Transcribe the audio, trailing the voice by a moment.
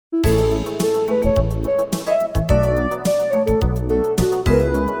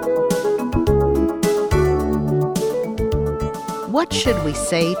What should we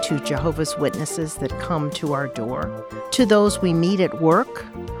say to Jehovah's Witnesses that come to our door? To those we meet at work?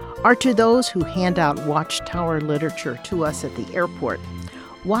 Or to those who hand out Watchtower literature to us at the airport?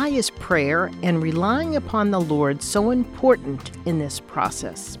 Why is prayer and relying upon the Lord so important in this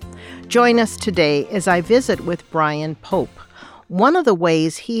process? Join us today as I visit with Brian Pope. One of the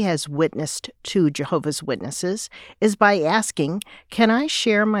ways he has witnessed to Jehovah's Witnesses is by asking, "Can I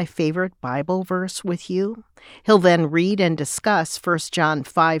share my favorite Bible verse with you?" He'll then read and discuss 1 John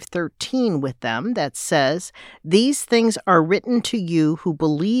 5:13 with them that says, "These things are written to you who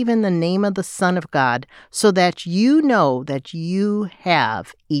believe in the name of the Son of God, so that you know that you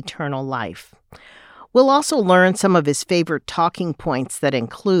have eternal life." We'll also learn some of his favorite talking points that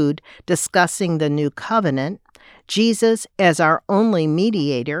include discussing the new covenant, Jesus as our only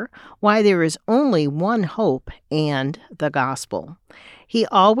mediator, why there is only one hope, and the gospel. He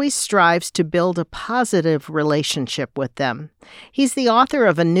always strives to build a positive relationship with them. He's the author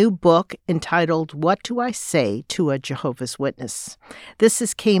of a new book entitled What Do I Say to a Jehovah's Witness? This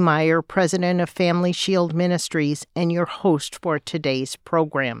is Kay Meyer, president of Family Shield Ministries and your host for today's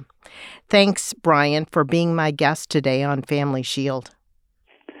program. Thanks, Brian, for being my guest today on Family Shield.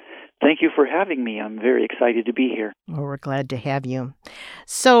 Thank you for having me. I'm very excited to be here. Well, we're glad to have you.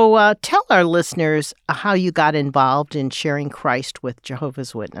 So tell our listeners how you got involved in sharing Christ with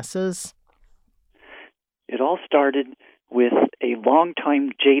Jehovah's Witnesses. It all started with a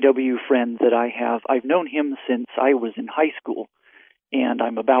longtime JW friend that I have. I've known him since I was in high school, and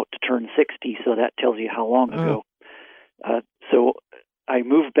I'm about to turn 60, so that tells you how long ago. So I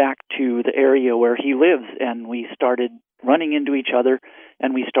moved back to the area where he lives, and we started running into each other,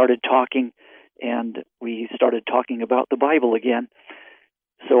 and we started talking about the Bible again.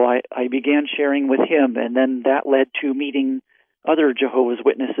 So I began sharing with him, and then that led to meeting other Jehovah's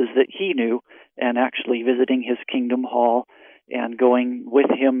Witnesses that he knew, and actually visiting his Kingdom Hall and going with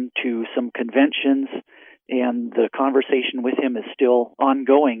him to some conventions, and the conversation with him is still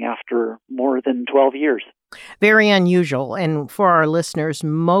ongoing after more than 12 years. Very unusual, and for our listeners,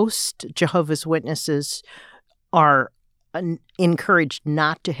 most Jehovah's Witnesses are encouraged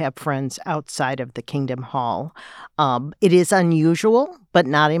not to have friends outside of the Kingdom Hall. It is unusual, but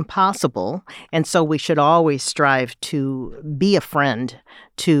not impossible, and so we should always strive to be a friend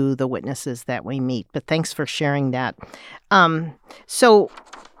to the witnesses that we meet. But thanks for sharing that. So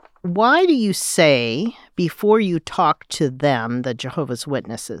why do you say, before you talk to them, the Jehovah's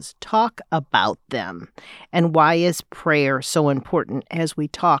Witnesses, talk about them? And why is prayer so important as we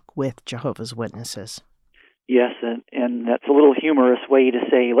talk with Jehovah's Witnesses? Yes, and that's a little humorous way to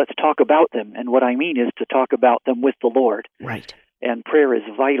say, let's talk about them. And what I mean is to talk about them with the Lord. Right. And prayer is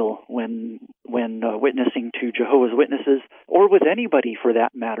vital when witnessing to Jehovah's Witnesses, or with anybody for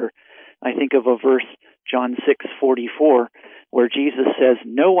that matter. I think of a verse, John 6:44, where Jesus says,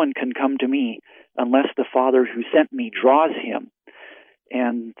 "No one can come to me unless the Father who sent me draws him."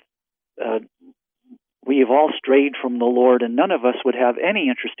 And we have all strayed from the Lord, and none of us would have any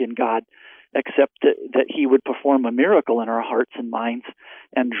interest in God except that he would perform a miracle in our hearts and minds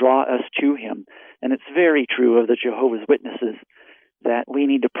and draw us to him. And it's very true of the Jehovah's Witnesses that we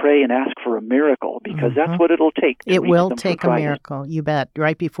need to pray and ask for a miracle, because that's what it'll take. It will take a miracle, you bet.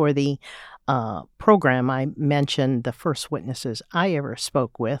 Right before the program, I mentioned the first witnesses I ever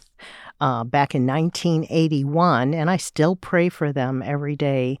spoke with back in 1981, and I still pray for them every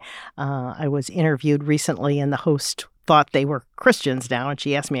day. I was interviewed recently, and the host thought they were Christians now, and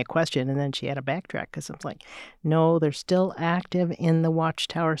she asked me a question, and then she had to backtrack because I was like, no, they're still active in the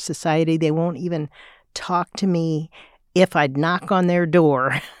Watchtower Society. They won't even talk to me if I'd knock on their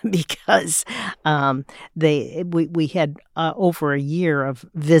door because we had over a year of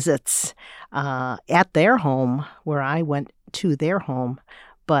visits at their home where I went to their home,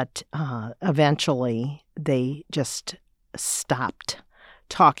 but eventually they just stopped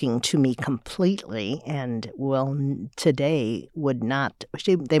talking to me completely, and today would not,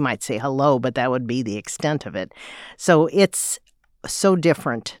 they might say hello, but that would be the extent of it. So it's so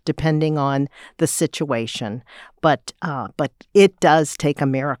different depending on the situation, but it does take a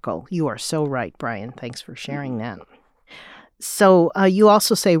miracle. You are so right, Brian. Thanks for sharing that. So you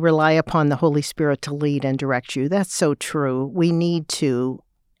also say rely upon the Holy Spirit to lead and direct you. That's so true. We need to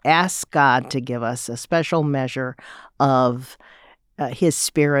ask God to give us a special measure of His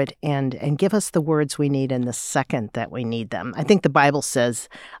Spirit and give us the words we need in the second that we need them. I think the Bible says,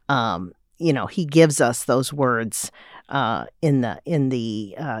 He gives us those words in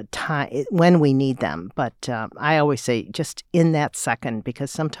the time when we need them. But I always say just in that second,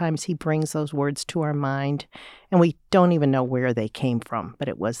 because sometimes he brings those words to our mind, and we don't even know where they came from, but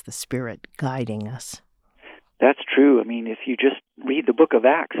it was the Spirit guiding us. That's true. I mean, if you just read the book of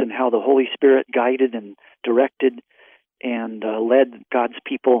Acts and how the Holy Spirit guided and directed and led God's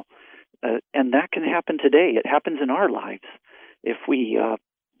people, and that can happen today. It happens in our lives if we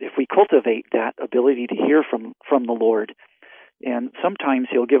cultivate that ability to hear from the Lord. And sometimes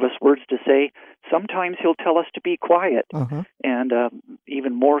He'll give us words to say. Sometimes He'll tell us to be quiet. Uh-huh. And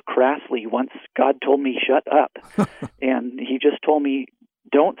even more crassly, once God told me, shut up. And He just told me,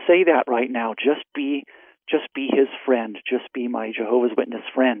 don't say that right now. Just be His friend. Just be my Jehovah's Witness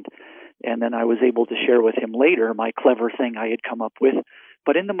friend. And then I was able to share with him later my clever thing I had come up with.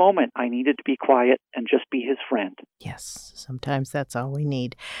 But in the moment, I needed to be quiet and just be his friend. Yes, sometimes that's all we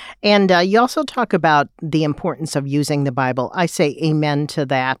need. And you also talk about the importance of using the Bible. I say amen to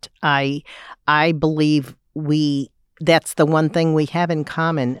that. I believe that's the one thing we have in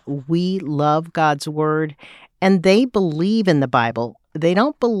common. We love God's Word, and they believe in the Bible. They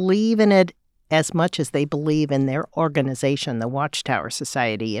don't believe in it as much as they believe in their organization, the Watchtower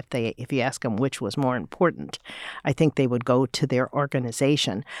Society. If you ask them which was more important, I think they would go to their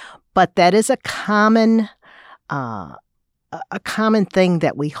organization. But that is a common thing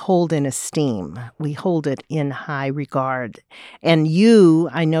that we hold in esteem. We hold it in high regard. And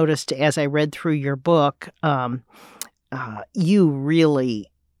I noticed as I read through your book, you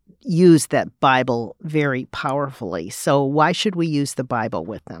really use that Bible very powerfully. So why should we use the Bible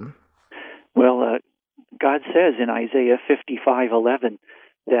with them? Well, God says in Isaiah 55:11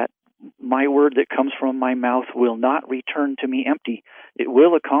 that my word that comes from my mouth will not return to me empty. It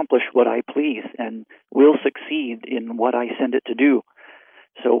will accomplish what I please and will succeed in what I send it to do.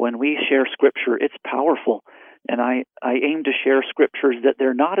 So when we share Scripture, it's powerful. And I aim to share Scriptures that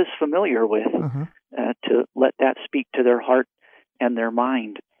they're not as familiar with, to let that speak to their heart and their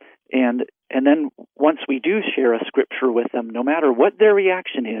mind. And then once we do share a Scripture with them, no matter what their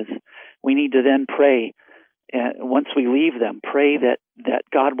reaction is, we need to then pray. And once we leave them, pray that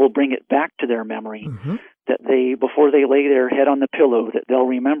God will bring it back to their memory, that before they lay their head on the pillow, that they'll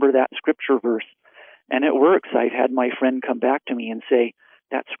remember that Scripture verse. And it works. I've had my friend come back to me and say,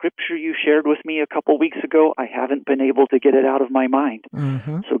 that Scripture you shared with me a couple weeks ago, I haven't been able to get it out of my mind.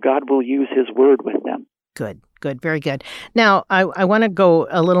 So God will use His Word with them. Good, very good. Now, I want to go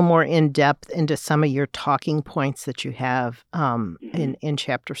a little more in depth into some of your talking points that you have in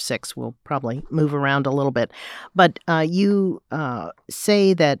Chapter 6. We'll probably move around a little bit. But you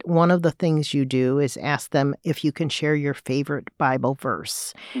say that one of the things you do is ask them if you can share your favorite Bible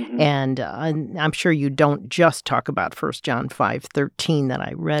verse. And I'm sure you don't just talk about 1 John 5:13 that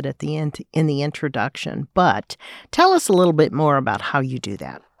I read at the end in the introduction. But tell us a little bit more about how you do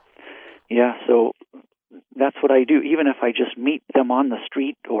that. Yeah, so that's what I do. Even if I just meet them on the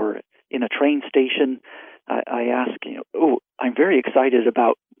street or in a train station, I ask, I'm very excited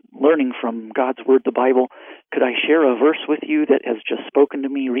about learning from God's Word, the Bible. Could I share a verse with you that has just spoken to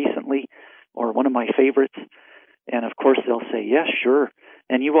me recently, or one of my favorites? And of course they'll say, yes, sure.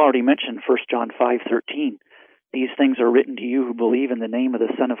 And you already mentioned 1 John 5:13. These things are written to you who believe in the name of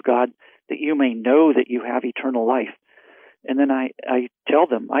the Son of God, that you may know that you have eternal life. And then I tell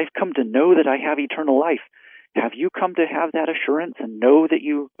them, I've come to know that I have eternal life. Have you come to have that assurance and know that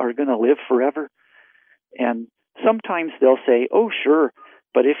you are going to live forever? And sometimes they'll say, oh, sure.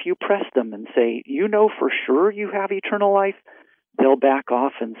 But if you press them and say, you know for sure you have eternal life, they'll back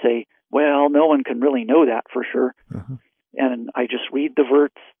off and say, well, no one can really know that for sure. And I just read the verse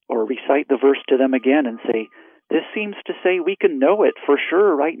or recite the verse to them again and say, this seems to say we can know it for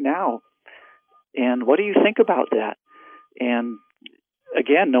sure right now. And what do you think about that? And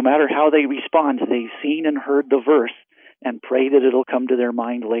again, no matter how they respond, they've seen and heard the verse and pray that it'll come to their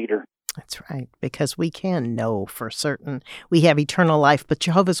mind later. That's right, because we can know for certain we have eternal life, but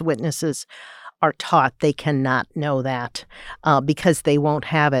Jehovah's Witnesses are taught they cannot know that because they won't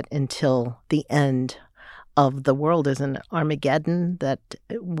have it until the end of the world. Isn't Armageddon that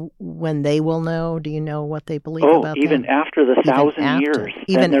when they will know? Do you know what they believe about that? Even after the 1,000 years.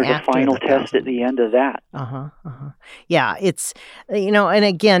 Then there's a final test at the end of that. Yeah, it's, and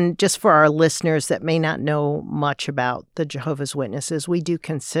again, just for our listeners that may not know much about the Jehovah's Witnesses, we do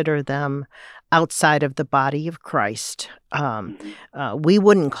consider them outside of the body of Christ. We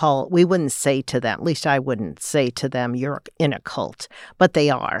wouldn't say to them, at least I wouldn't say to them, you're in a cult, but they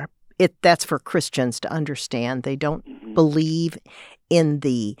are. That's for Christians to understand. They don't believe in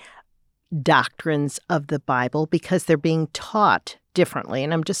the doctrines of the Bible because they're being taught differently.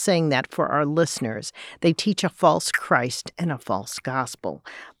 And I'm just saying that for our listeners. They teach a false Christ and a false gospel.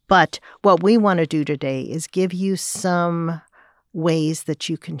 But what we want to do today is give you some ways that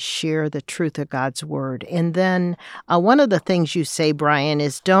you can share the truth of God's word. And then one of the things you say, Brian,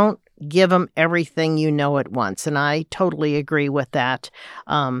 is don't give them everything you know at once. And I totally agree with that.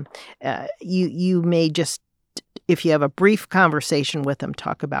 You may just, if you have a brief conversation with them,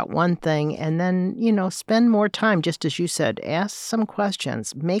 talk about one thing and then, spend more time, just as you said, ask some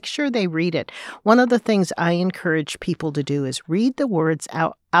questions. Make sure they read it. One of the things I encourage people to do is read the words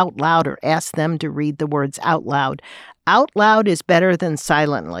out loud, or ask them to read the words out loud. Out loud is better than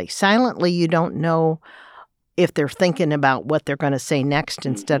silently. Silently, you don't know if they're thinking about what they're going to say next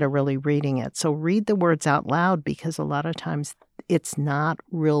instead of really reading it. So read the words out loud, because a lot of times it's not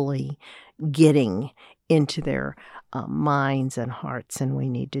really getting into their minds and hearts, and we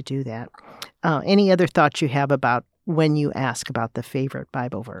need to do that. Any other thoughts you have about when you ask about the favorite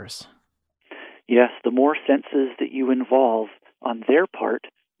Bible verse? Yes, the more senses that you involve on their part,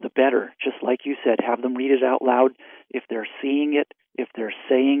 the better. Just like you said, have them read it out loud if they're seeing it, if they're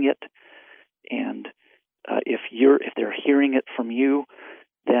saying it, and if they're hearing it from you,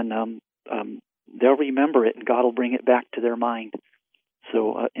 then they'll remember it, and God will bring it back to their mind.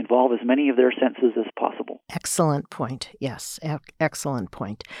 So involve as many of their senses as possible. Excellent point. Yes, excellent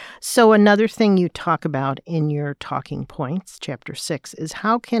point. So another thing you talk about in your talking points, chapter 6, is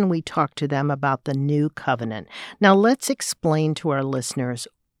how can we talk to them about the new covenant? Now let's explain to our listeners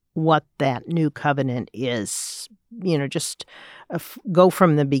what that new covenant is. Just go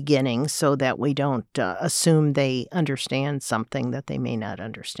from the beginning so that we don't assume they understand something that they may not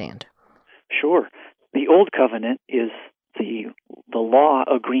understand. Sure. The old covenant is the law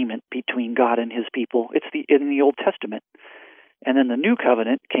agreement between God and his people. It's in the Old Testament. And then the new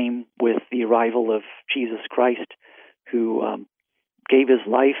covenant came with the arrival of Jesus Christ, who gave his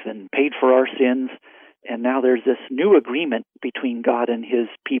life and paid for our sins. And now there's this new agreement between God and his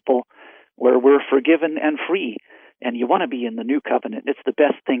people where we're forgiven and free. And you want to be in the new covenant. It's the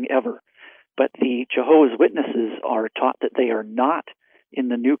best thing ever. But the Jehovah's Witnesses are taught that they are not in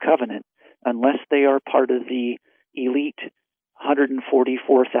the new covenant unless they are part of the elite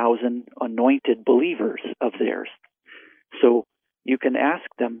 144,000 anointed believers of theirs. So you can ask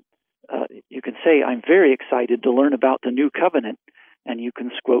them, you can say, I'm very excited to learn about the new covenant. And you can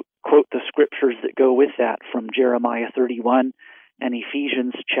quote the scriptures that go with that from Jeremiah 31 and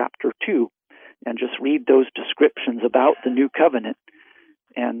Ephesians chapter 2. And just read those descriptions about the new covenant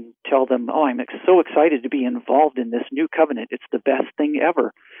and tell them, I'm so excited to be involved in this new covenant. It's the best thing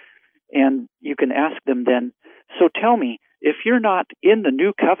ever. And you can ask them then, so tell me, if you're not in the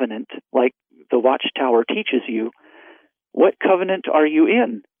new covenant, like the Watchtower teaches you, what covenant are you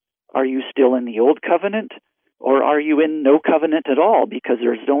in? Are you still in the old covenant? Or are you in no covenant at all? Because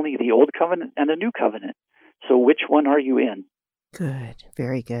there's only the old covenant and the new covenant. So which one are you in? Good.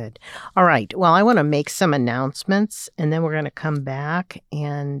 Very good. All right. Well, I want to make some announcements, and then we're going to come back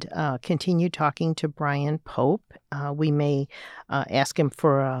and continue talking to Brian Pope. We may ask him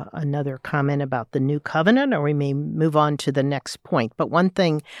for another comment about the new covenant, or we may move on to the next point. But one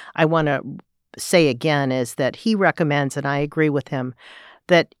thing I want to say again is that he recommends, and I agree with him,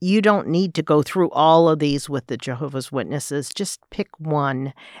 that you don't need to go through all of these with the Jehovah's Witnesses. Just pick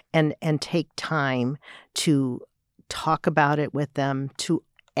one and take time to talk about it with them, to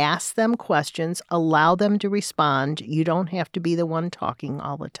ask them questions, allow them to respond. You don't have to be the one talking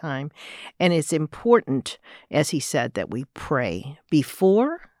all the time. And it's important, as he said, that we pray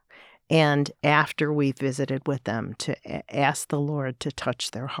before and after we visited with them to ask the Lord to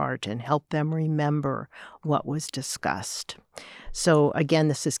touch their heart and help them remember what was discussed. So again,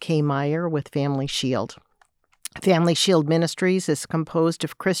 this is Kay Meyer with Family Shield. Family Shield Ministries is composed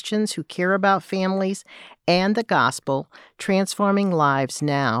of Christians who care about families and the gospel, transforming lives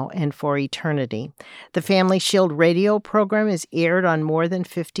now and for eternity. The Family Shield radio program is aired on more than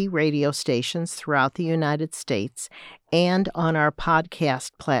 50 radio stations throughout the United States and on our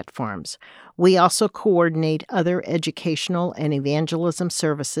podcast platforms. We also coordinate other educational and evangelism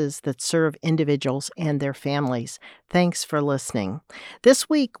services that serve individuals and their families. Thanks for listening. This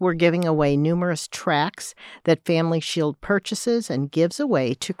week, we're giving away numerous tracts that Family Shield purchases and gives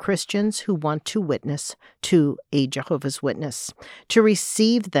away to Christians who want to witness to a Jehovah's Witness. To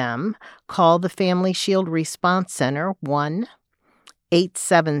receive them, call the Family Shield Response Center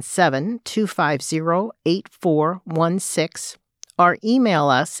 1-877-250-8416 or email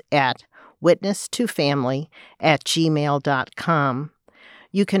us at witnesstofamily@gmail.com.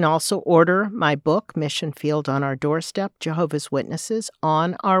 You can also order my book, Mission Field on Our Doorstep, Jehovah's Witnesses,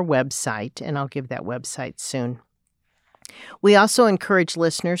 on our website, and I'll give that website soon. We also encourage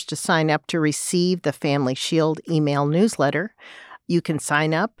listeners to sign up to receive the Family Shield email newsletter. You can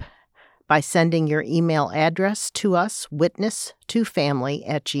sign up by sending your email address to us,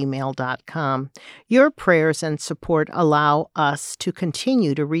 witnesstofamily@gmail.com. Your prayers and support allow us to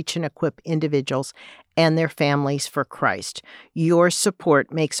continue to reach and equip individuals and their families for Christ. Your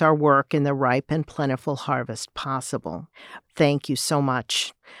support makes our work in the ripe and plentiful harvest possible. Thank you so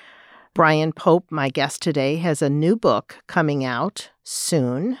much. Brian Pope, my guest today, has a new book coming out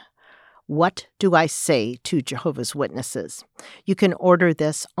soon. What Do I Say to Jehovah's Witnesses? You can order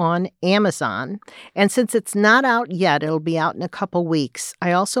this on Amazon, and since it's not out yet, it'll be out in a couple weeks.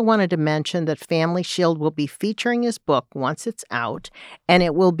 I also wanted to mention that Family Shield will be featuring his book once it's out, and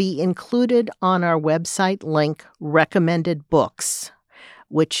it will be included on our website link, Recommended Books,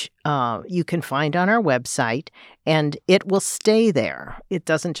 which you can find on our website, and it will stay there. It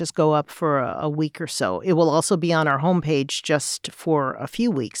doesn't just go up for a week or so. It will also be on our homepage just for a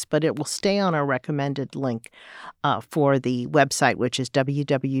few weeks, but it will stay on our recommended link for the website, which is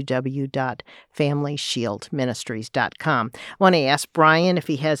www.familyshieldministries.com. I want to ask Brian if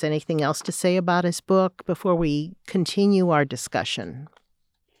he has anything else to say about his book before we continue our discussion.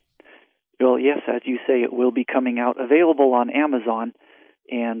 Well, yes, as you say, it will be coming out, available on Amazon.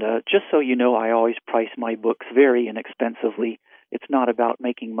 And just so you know, I always price my books very inexpensively. It's not about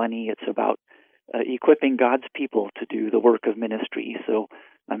making money. It's about equipping God's people to do the work of ministry. So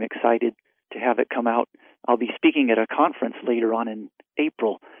I'm excited to have it come out. I'll be speaking at a conference later on in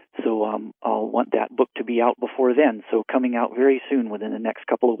April, so I'll want that book to be out before then. So coming out very soon, within the next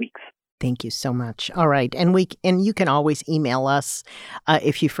couple of weeks. Thank you so much. All right. And you can always email us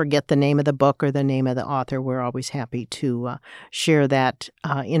if you forget the name of the book or the name of the author. We're always happy to share that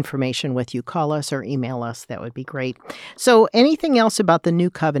information with you. Call us or email us. That would be great. So anything else about the New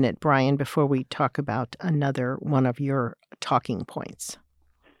Covenant, Brian, before we talk about another one of your talking points?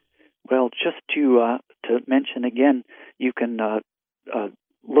 Well, just to mention again, you can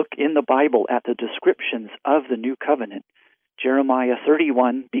look in the Bible at the descriptions of the New Covenant. Jeremiah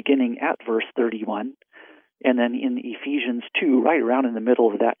 31, beginning at verse 31, and then in Ephesians 2, right around in the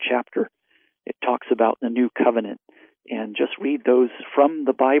middle of that chapter, it talks about the New Covenant. And just read those from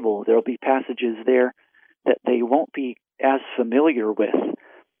the Bible. There'll be passages there that they won't be as familiar with,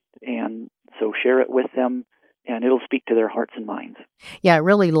 and so share it with them, and it'll speak to their hearts and minds. Yeah, I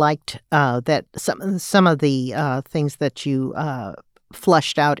really liked that some of the things that you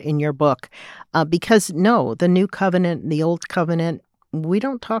fleshed out in your book, because the New Covenant and the Old Covenant, we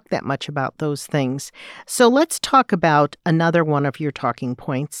don't talk that much about those things. So let's talk about another one of your talking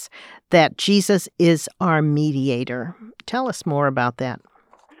points, that Jesus is our mediator. Tell us more about that.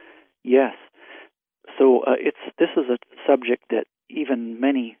 Yes. So this is a subject that even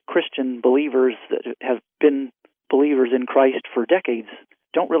many Christian believers that have been believers in Christ for decades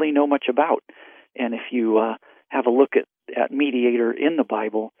don't really know much about. And if you have a look at mediator in the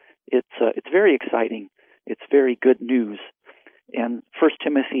Bible, it's very exciting. It's very good news. And 1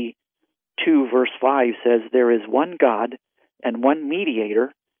 Timothy 2 verse 5 says, "There is one God and one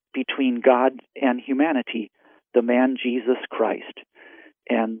mediator between God and humanity, the man Jesus Christ."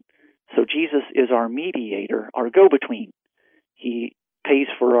 And so Jesus is our mediator, our go-between. He pays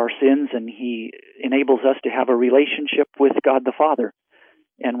for our sins, and he enables us to have a relationship with God the Father.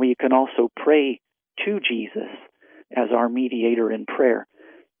 And we can also pray to Jesus as our mediator in prayer.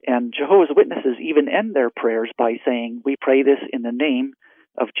 And Jehovah's Witnesses even end their prayers by saying, "We pray this in the name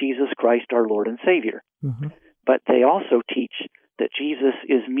of Jesus Christ, our Lord and Savior." Mm-hmm. But they also teach that Jesus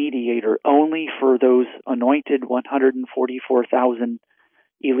is mediator only for those anointed 144,000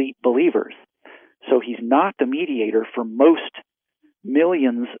 elite believers. So he's not the mediator for most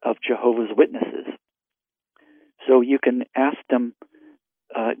millions of Jehovah's Witnesses. So you can ask them,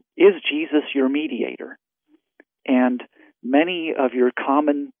 is Jesus your mediator? And many of your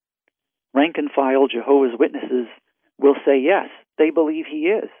common rank-and-file Jehovah's Witnesses will say yes, they believe he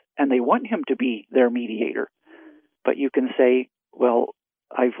is, and they want him to be their mediator. But you can say, well,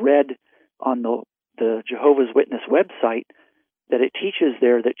 I've read on the Jehovah's Witness website that it teaches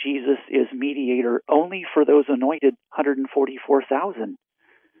there that Jesus is mediator only for those anointed 144,000.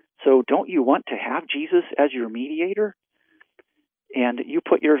 So don't you want to have Jesus as your mediator? And you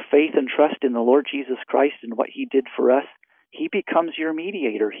put your faith and trust in the Lord Jesus Christ and what he did for us, he becomes your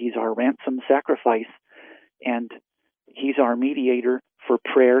mediator. He's our ransom sacrifice, and he's our mediator for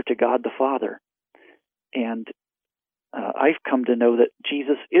prayer to God the Father. And I've come to know that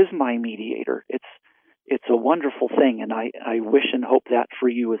Jesus is my mediator. It's a wonderful thing, and I wish and hope that for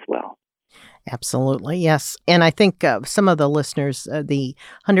you as well. Absolutely, yes. And I think some of the listeners, the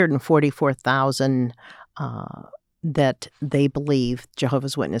 144,000 that they believe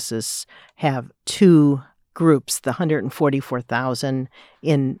Jehovah's Witnesses have two groups, the 144,000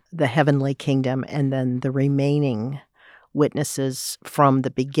 in the heavenly kingdom, and then the remaining witnesses from the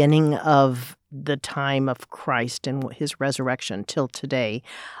beginning of the time of Christ and his resurrection till today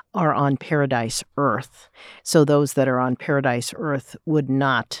are on paradise earth. So those that are on paradise earth would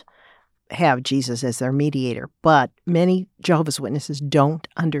not have Jesus as their mediator. But many Jehovah's Witnesses don't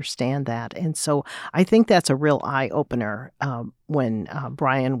understand that. And so I think that's a real eye-opener when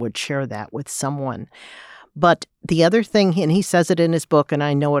Brian would share that with someone. But the other thing, and he says it in his book, and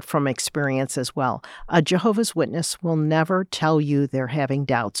I know it from experience as well, a Jehovah's Witness will never tell you they're having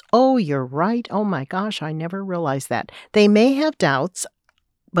doubts. Oh, you're right. Oh, my gosh, I never realized that. They may have doubts,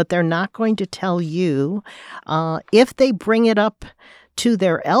 but they're not going to tell you. If they bring it up to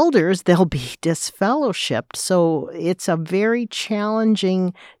their elders, they'll be disfellowshipped. So it's a very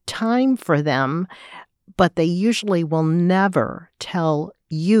challenging time for them, but they usually will never tell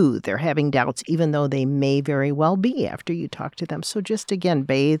you they're having doubts, even though they may very well be after you talk to them. So just again,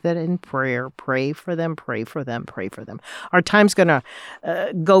 bathe it in prayer. Pray for them, pray for them, pray for them. Our time's going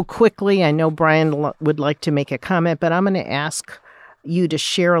to go quickly. I know Brian would like to make a comment, but I'm going to ask you to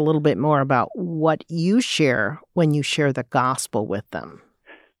share a little bit more about what you share when you share the gospel with them.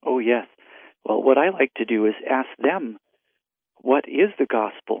 Oh, yes. Well, what I like to do is ask them, what is the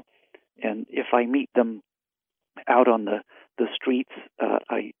gospel? And if I meet them out on the streets,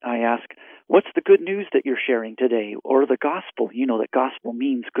 I ask, what's the good news that you're sharing today? Or the gospel, you know that gospel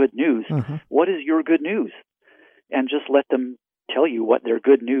means good news. Mm-hmm. What is your good news? And just let them tell you what their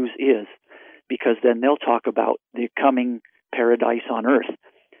good news is, because then they'll talk about the coming paradise on earth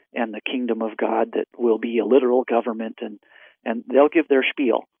and the kingdom of God that will be a literal government, and they'll give their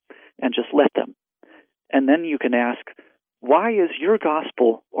spiel, and just let them. And then you can ask, why is your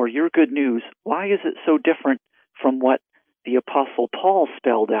gospel or your good news, why is it so different from what the Apostle Paul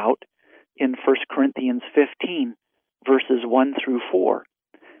spelled out in 1 Corinthians 15, verses 1 through 4?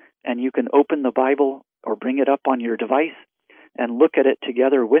 And you can open the Bible or bring it up on your device and look at it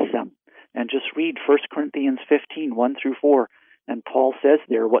together with them. And just read 1 Corinthians 15, 1 through 4. And Paul says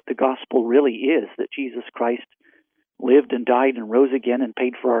there what the gospel really is, that Jesus Christ lived and died and rose again and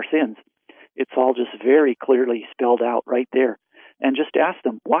paid for our sins. It's all just very clearly spelled out right there. And just ask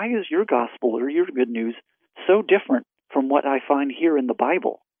them, why is your gospel or your good news so different from what I find here in the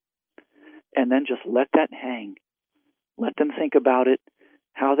Bible? And then just let that hang. Let them think about it.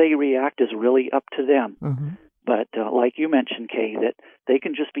 How they react is really up to them. Mm-hmm. But like you mentioned, Kay, that they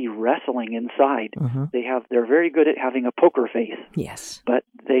can just be wrestling inside. Mm-hmm. They're very good at having a poker face. Yes. But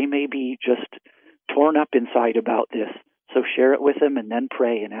they may be just torn up inside about this. So share it with them and then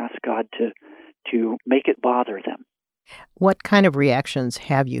pray and ask God to make it bother them. What kind of reactions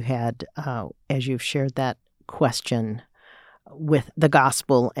have you had as you've shared that question with the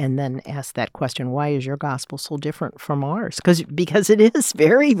gospel, and then ask that question, why is your gospel so different from ours? Because it is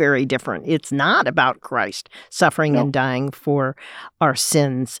very, very different. It's not about Christ suffering and dying for our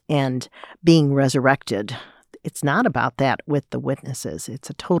sins and being resurrected. It's not about that with the witnesses. It's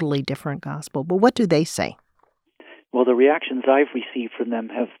a totally different gospel. But what do they say? Well, the reactions I've received from them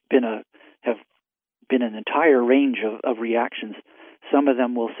have been an entire range of reactions. Some of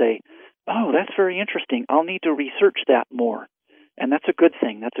them will say, oh, that's very interesting. I'll need to research that more. And that's a good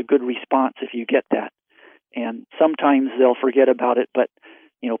thing. That's a good response if you get that. And sometimes they'll forget about it, but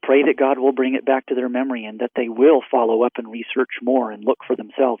pray that God will bring it back to their memory and that they will follow up and research more and look for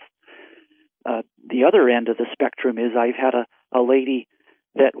themselves. The other end of the spectrum is I've had a lady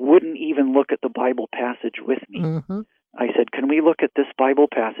that wouldn't even look at the Bible passage with me. Mm-hmm. I said, can we look at this Bible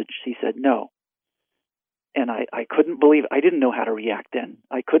passage? She said, no. And I couldn't believe it. I didn't know how to react then.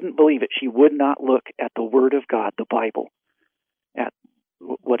 I couldn't believe it. She would not look at the Word of God, the Bible, at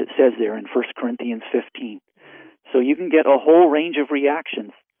what it says there in 1 Corinthians 15. So you can get a whole range of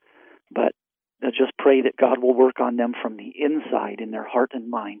reactions, but just pray that God will work on them from the inside in their heart and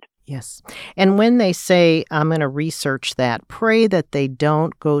mind. Yes. And when they say, I'm going to research that, pray that they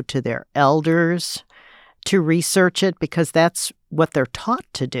don't go to their elders to research it, because that's what they're taught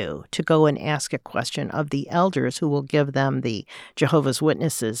to do, to go and ask a question of the elders who will give them the Jehovah's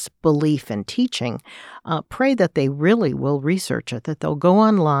Witnesses belief and teaching. Pray that they really will research it, that they'll go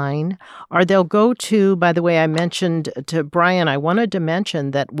online, or they'll go to, by the way, I mentioned to Brian, I wanted to mention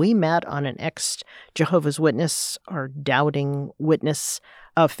that we met on an ex-Jehovah's Witness or doubting witness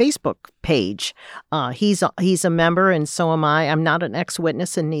Facebook page. He's a member, and so am I. I'm not an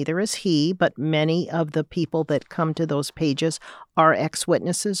ex-witness, and neither is he, but many of the people that come to those pages are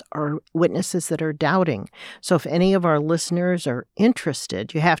ex-witnesses or witnesses that are doubting. So if any of our listeners are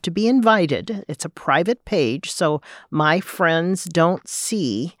interested, you have to be invited. It's a private page, so my friends don't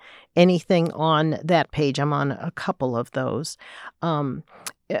see anything on that page. I'm on a couple of those.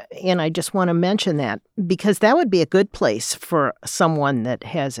 And I just want to mention that because that would be a good place for someone that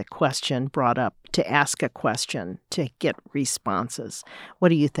has a question brought up to ask a question to get responses. What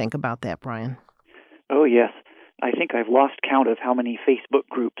do you think about that, Brian? Oh, yes. I think I've lost count of how many Facebook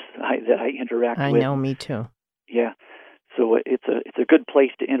groups that I interact with. I know, me too. Yeah. So it's a good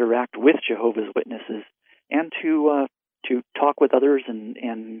place to interact with Jehovah's Witnesses and to talk with others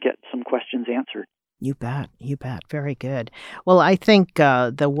and get some questions answered. You bet. Very good. Well, I think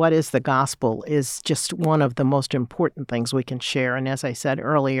the What is the Gospel is just one of the most important things we can share. And as I said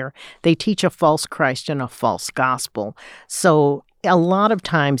earlier, they teach a false Christ and a false gospel. So a lot of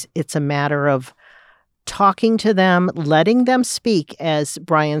times it's a matter of talking to them, letting them speak, as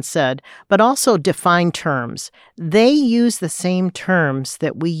Brian said, but also define terms. They use the same terms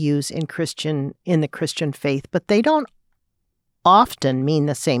that we use in the Christian faith, but they don't often mean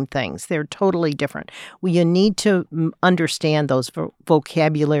the same things. They're totally different. Well, you need to understand those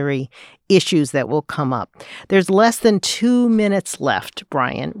vocabulary issues that will come up. There's less than 2 minutes left,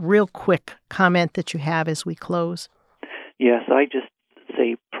 Brian. Real quick comment that you have as we close. Yes, I just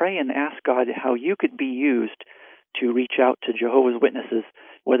say pray and ask God how you could be used to reach out to Jehovah's Witnesses,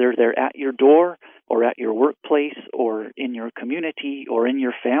 whether they're at your door or at your workplace or in your community or in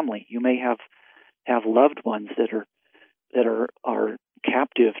your family. You may have loved ones that are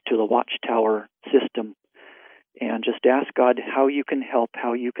captive to the Watchtower system, and just ask God how you can help,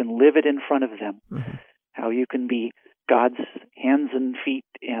 how you can live it in front of them, how you can be God's hands and feet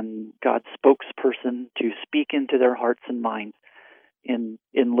and God's spokesperson to speak into their hearts and minds in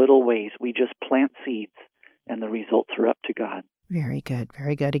little ways. We just plant seeds, and the results are up to God. Very good.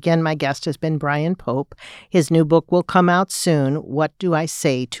 Very good. Again, my guest has been Brian Pope. His new book will come out soon, What Do I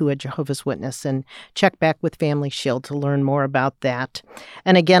Say to a Jehovah's Witness? And check back with Family Shield to learn more about that.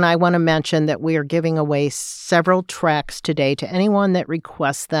 And again, I want to mention that we are giving away several tracts today to anyone that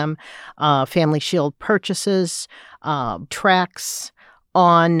requests them. Family Shield purchases, tracts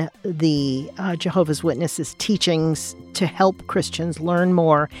on the Jehovah's Witnesses teachings to help Christians learn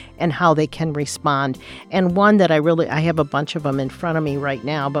more and how they can respond. And one that I have a bunch of them in front of me right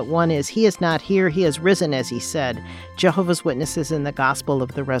now, but one is, He is not here, He is risen, as He said. Jehovah's Witnesses in the gospel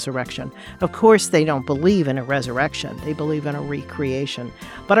of the resurrection. Of course, they don't believe in a resurrection. They believe in a recreation.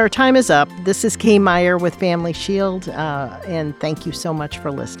 But our time is up. This is Kay Meyer with Family Shield, and thank you so much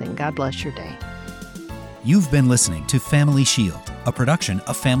for listening. God bless your day. You've been listening to Family Shield, a production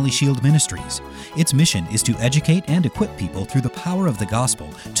of Family Shield Ministries. Its mission is to educate and equip people through the power of the gospel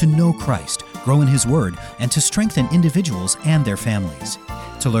to know Christ, grow in His Word, and to strengthen individuals and their families.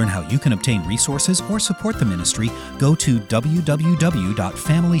 To learn how you can obtain resources or support the ministry, go to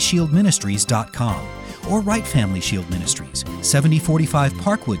www.familyshieldministries.com or write Family Shield Ministries, 7045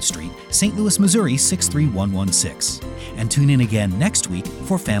 Parkwood Street, St. Louis, Missouri 63116. And tune in again next week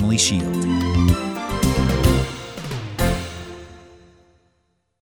for Family Shield.